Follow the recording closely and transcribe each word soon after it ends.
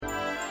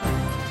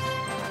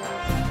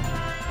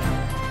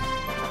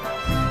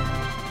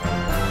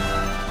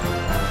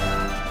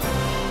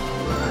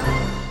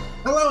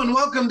Hello and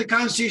welcome to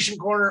Constitution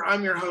Corner.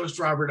 I'm your host,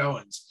 Robert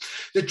Owens.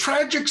 The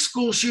tragic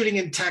school shooting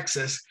in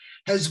Texas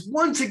has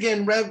once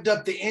again revved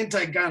up the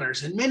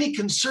anti-gunners, and many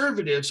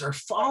conservatives are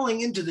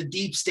falling into the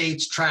deep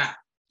state's trap.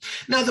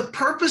 Now, the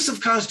purpose of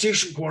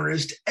Constitution Corner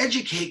is to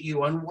educate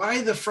you on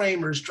why the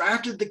framers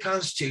drafted the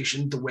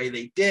Constitution the way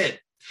they did.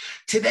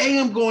 Today,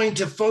 I'm going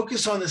to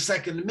focus on the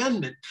Second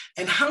Amendment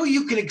and how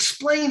you can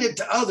explain it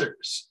to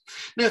others.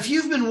 Now, if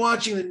you've been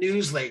watching the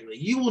news lately,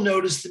 you will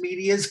notice the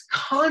media is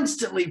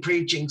constantly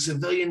preaching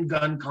civilian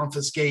gun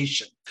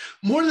confiscation.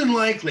 More than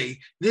likely,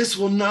 this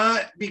will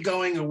not be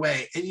going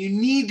away, and you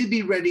need to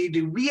be ready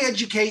to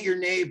re-educate your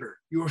neighbor,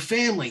 your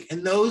family,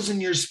 and those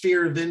in your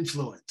sphere of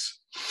influence.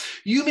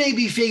 You may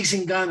be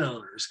facing gun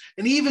owners,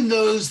 and even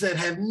those that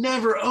have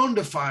never owned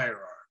a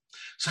firearm.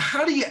 So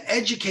how do you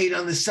educate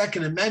on the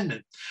Second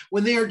Amendment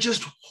when they are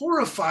just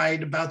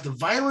horrified about the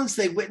violence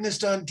they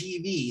witnessed on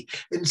TV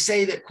and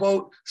say that,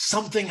 quote,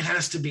 something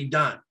has to be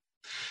done?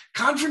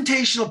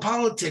 Confrontational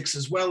politics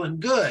is well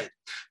and good,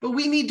 but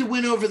we need to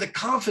win over the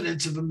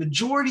confidence of a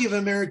majority of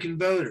American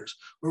voters,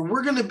 or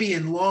we're going to be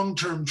in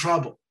long-term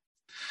trouble.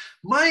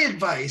 My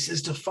advice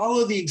is to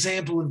follow the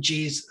example of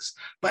Jesus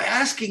by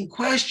asking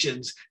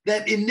questions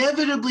that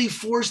inevitably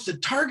force the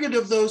target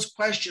of those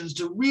questions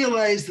to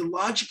realize the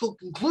logical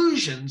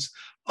conclusions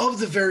of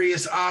the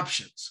various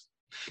options.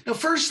 Now,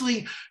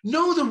 firstly,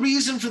 know the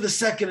reason for the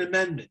Second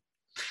Amendment.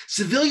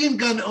 Civilian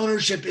gun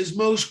ownership is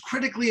most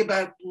critically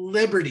about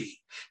liberty.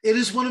 It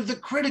is one of the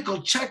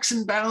critical checks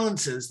and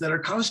balances that our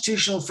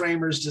constitutional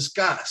framers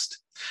discussed.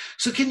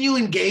 So can you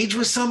engage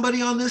with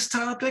somebody on this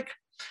topic?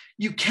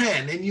 You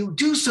can, and you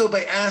do so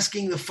by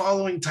asking the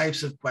following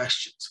types of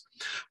questions.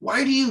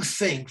 Why do you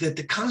think that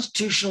the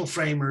constitutional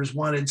framers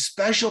wanted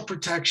special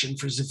protection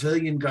for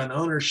civilian gun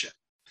ownership?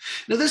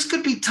 Now, this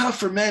could be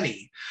tough for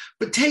many,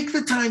 but take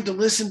the time to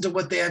listen to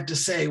what they have to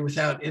say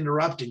without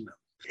interrupting them.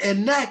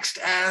 And next,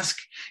 ask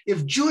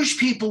if Jewish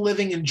people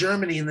living in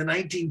Germany in the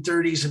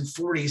 1930s and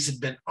 40s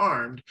had been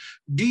armed,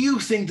 do you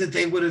think that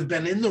they would have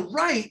been in the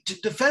right to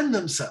defend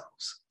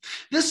themselves?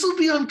 This will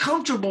be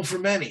uncomfortable for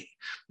many.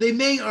 They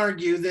may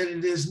argue that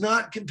it is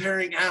not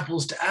comparing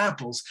apples to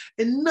apples,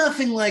 and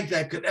nothing like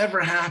that could ever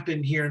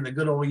happen here in the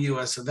good old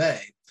US of A,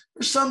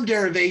 or some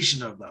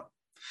derivation of them.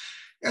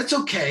 That's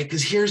okay,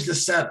 because here's the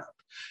setup.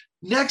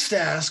 Next,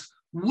 ask,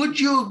 would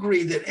you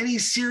agree that any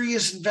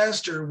serious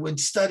investor would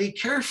study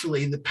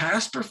carefully the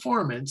past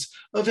performance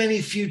of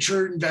any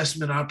future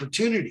investment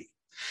opportunity?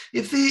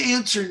 If they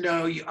answer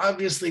no, you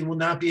obviously will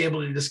not be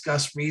able to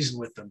discuss reason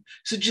with them.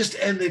 So just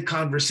end the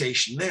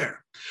conversation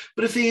there.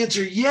 But if they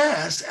answer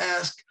yes,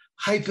 ask,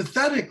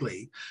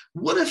 hypothetically,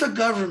 what if a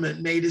government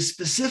made a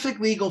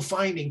specific legal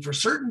finding for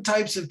certain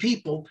types of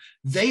people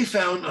they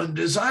found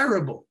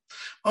undesirable?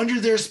 Under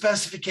their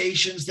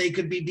specifications, they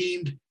could be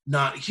deemed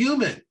not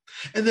human,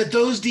 and that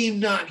those deemed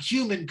not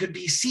human could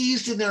be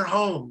seized in their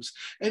homes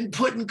and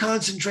put in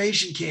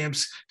concentration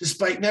camps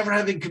despite never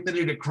having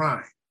committed a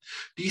crime.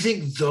 Do you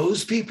think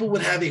those people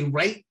would have a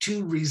right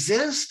to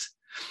resist?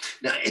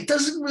 Now, it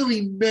doesn't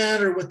really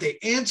matter what they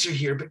answer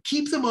here, but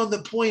keep them on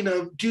the point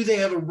of, do they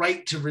have a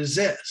right to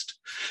resist?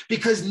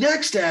 Because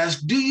next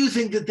ask, do you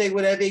think that they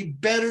would have a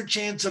better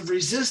chance of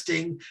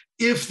resisting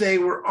if they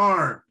were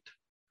armed?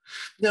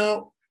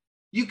 Now,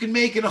 you can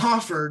make an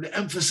offer to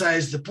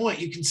emphasize the point.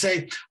 You can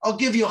say, I'll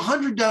give you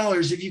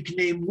 $100 if you can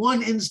name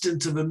one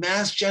instance of a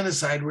mass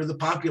genocide where the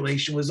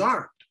population was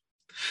armed.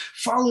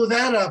 Follow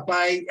that up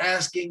by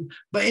asking,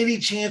 by any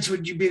chance,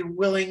 would you be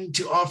willing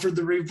to offer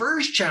the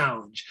reverse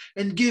challenge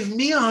and give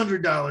me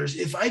 $100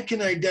 if I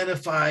can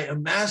identify a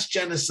mass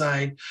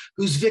genocide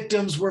whose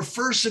victims were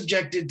first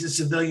subjected to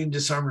civilian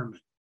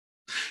disarmament?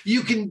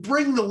 You can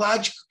bring the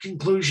logical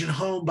conclusion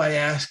home by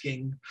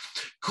asking,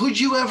 could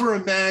you ever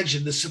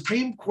imagine the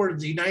Supreme Court of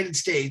the United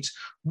States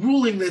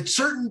ruling that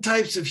certain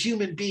types of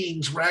human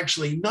beings were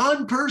actually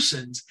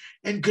non-persons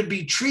and could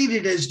be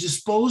treated as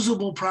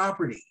disposable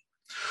property?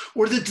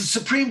 Or that the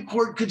Supreme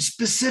Court could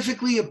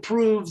specifically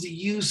approve the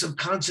use of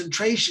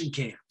concentration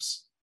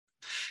camps?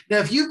 Now,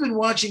 if you've been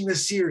watching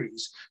this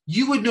series,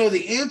 you would know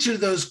the answer to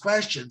those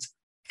questions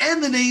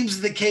and the names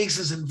of the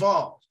cases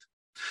involved.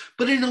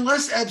 But in a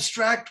less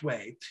abstract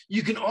way,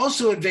 you can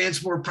also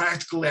advance more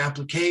practical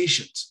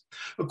applications.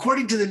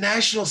 According to the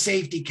National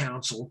Safety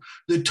Council,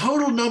 the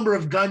total number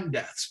of gun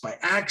deaths by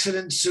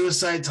accidents,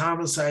 suicides,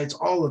 homicides,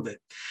 all of it,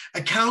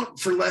 account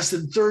for less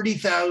than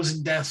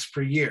 30,000 deaths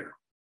per year.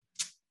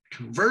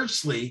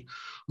 Conversely,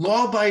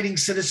 law-abiding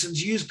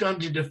citizens use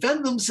guns to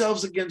defend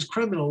themselves against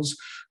criminals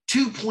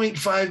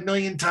 2.5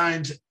 million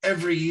times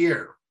every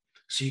year.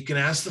 So you can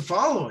ask the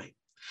following.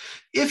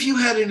 If you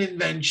had an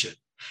invention,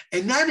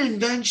 and that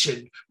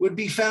invention would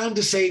be found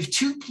to save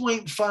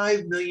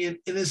 2.5 million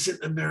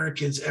innocent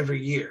Americans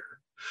every year,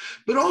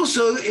 but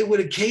also it would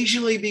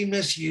occasionally be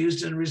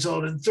misused and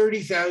result in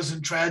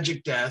 30,000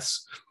 tragic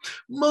deaths,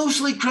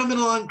 mostly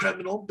criminal on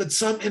criminal, but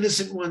some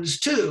innocent ones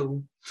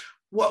too,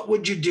 what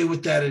would you do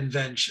with that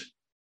invention?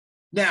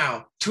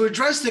 Now, to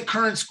address the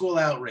current school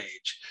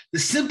outrage, the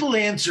simple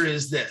answer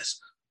is this: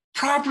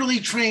 properly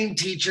train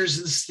teachers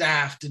and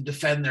staff to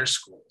defend their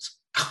schools.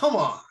 Come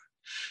on.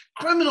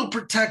 Criminal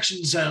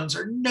protection zones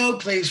are no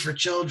place for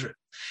children.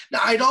 Now,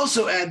 I'd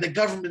also add that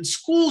government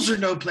schools are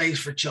no place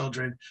for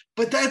children,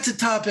 but that's a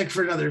topic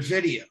for another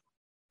video.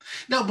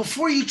 Now,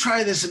 before you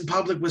try this in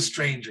public with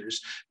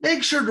strangers,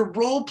 make sure to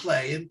role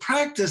play and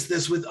practice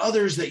this with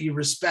others that you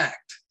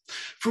respect.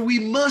 For we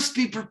must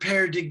be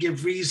prepared to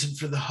give reason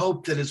for the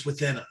hope that is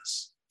within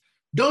us.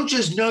 Don't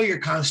just know your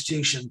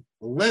Constitution,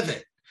 live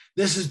it.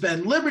 This has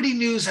been Liberty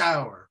News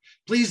Hour.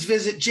 Please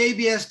visit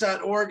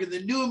jbs.org and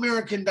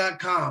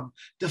thenewamerican.com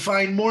to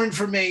find more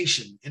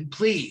information, and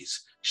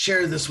please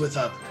share this with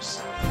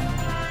others.